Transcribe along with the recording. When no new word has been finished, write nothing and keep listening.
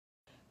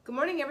Good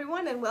morning,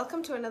 everyone, and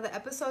welcome to another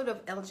episode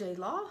of LJ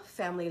Law,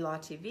 Family Law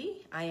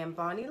TV. I am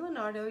Bonnie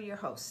Leonardo, your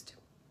host.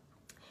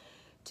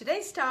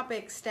 Today's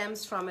topic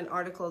stems from an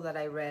article that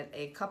I read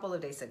a couple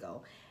of days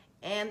ago.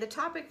 And the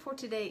topic for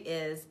today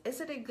is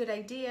it a good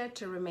idea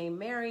to remain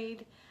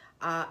married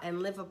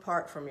and live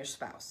apart from your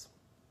spouse?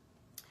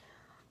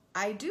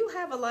 I do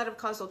have a lot of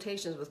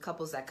consultations with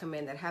couples that come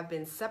in that have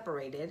been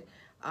separated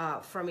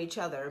from each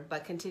other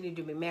but continue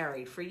to be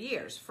married for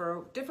years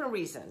for different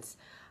reasons.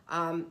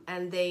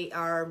 And they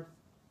are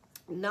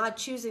not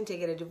choosing to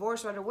get a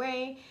divorce right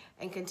away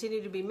and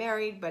continue to be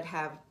married but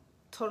have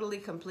totally,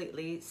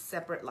 completely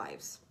separate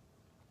lives.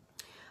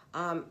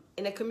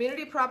 In a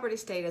community property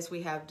state, as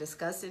we have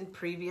discussed in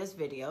previous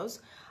videos,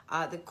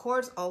 the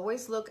courts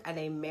always look at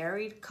a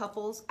married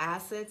couple's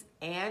assets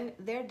and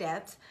their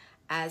debts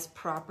as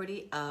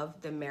property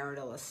of the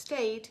marital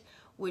estate,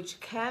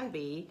 which can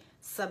be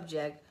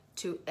subject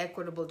to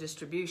equitable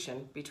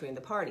distribution between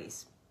the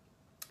parties.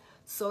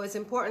 So it's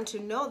important to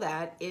know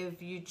that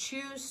if you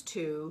choose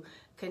to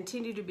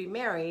continue to be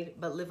married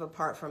but live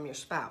apart from your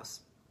spouse.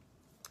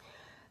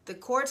 The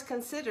courts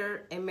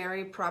consider a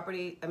married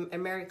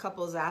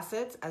couple's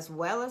assets as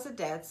well as the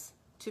debts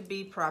to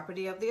be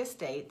property of the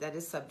estate that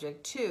is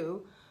subject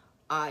to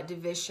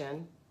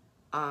division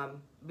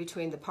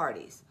between the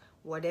parties,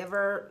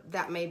 whatever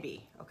that may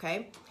be,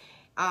 okay?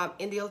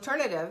 In the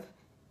alternative,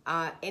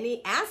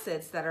 any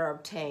assets that are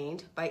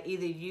obtained by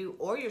either you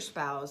or your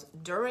spouse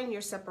during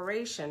your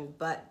separation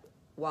but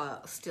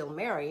while still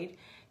married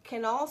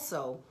can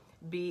also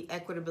be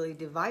equitably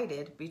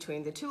divided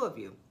between the two of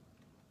you.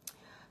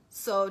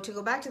 So to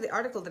go back to the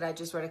article that I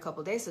just read a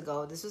couple days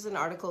ago, this was an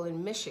article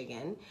in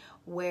Michigan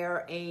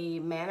where a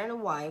man and a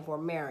wife were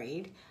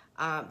married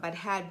but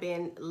had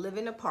been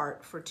living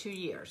apart for 2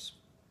 years.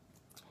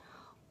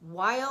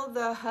 While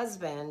the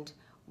husband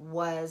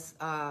was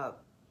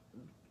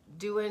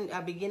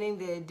beginning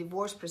the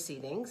divorce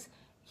proceedings,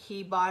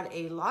 he bought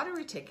a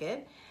lottery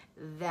ticket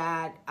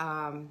that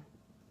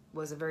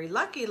was a very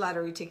lucky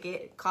lottery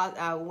ticket,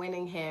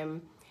 winning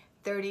him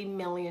 $30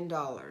 million.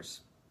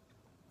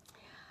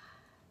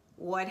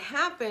 What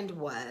happened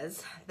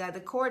was that the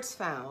courts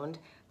found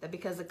that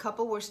because the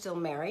couple were still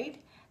married,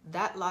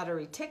 that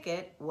lottery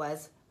ticket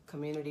was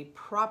community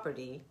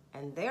property,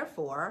 and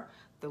therefore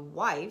the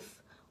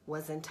wife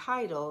was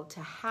entitled to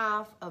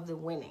half of the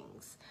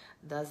winnings.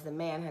 Thus, the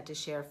man had to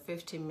share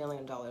 $15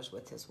 million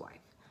with his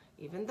wife,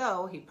 even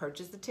though he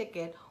purchased the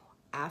ticket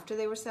after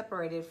they were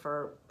separated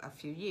for a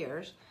few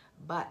years,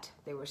 but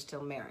they were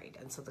still married.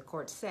 And so the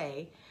courts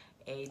say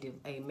a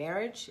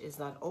marriage is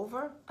not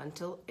over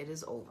until it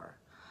is over.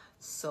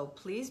 So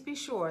please be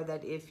sure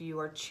that if you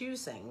are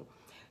choosing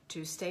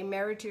to stay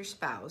married to your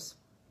spouse,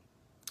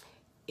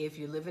 if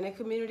you live in a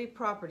community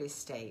property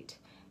state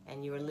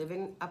and you are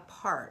living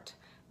apart,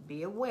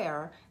 be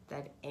aware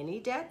that any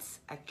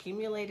debts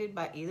accumulated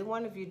by either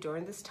one of you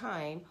during this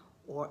time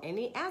or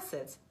any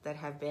assets that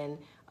have been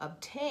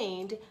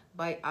obtained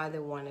by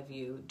either one of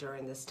you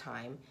during this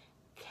time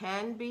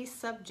can be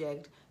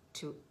subject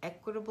to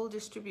equitable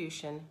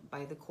distribution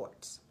by the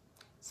courts.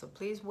 So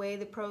please weigh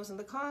the pros and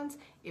the cons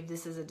if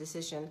this is a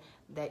decision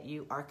that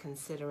you are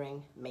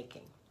considering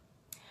making.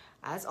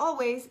 As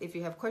always, if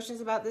you have questions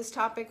about this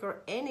topic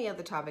or any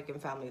other topic in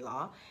family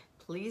law,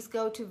 please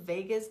go to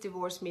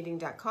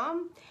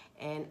vegasdivorcemeeting.com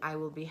and I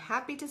will be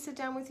happy to sit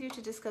down with you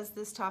to discuss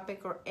this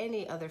topic or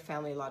any other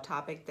family law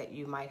topic that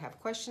you might have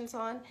questions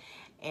on.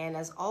 And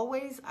as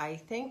always, I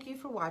thank you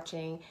for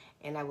watching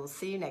and I will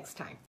see you next time.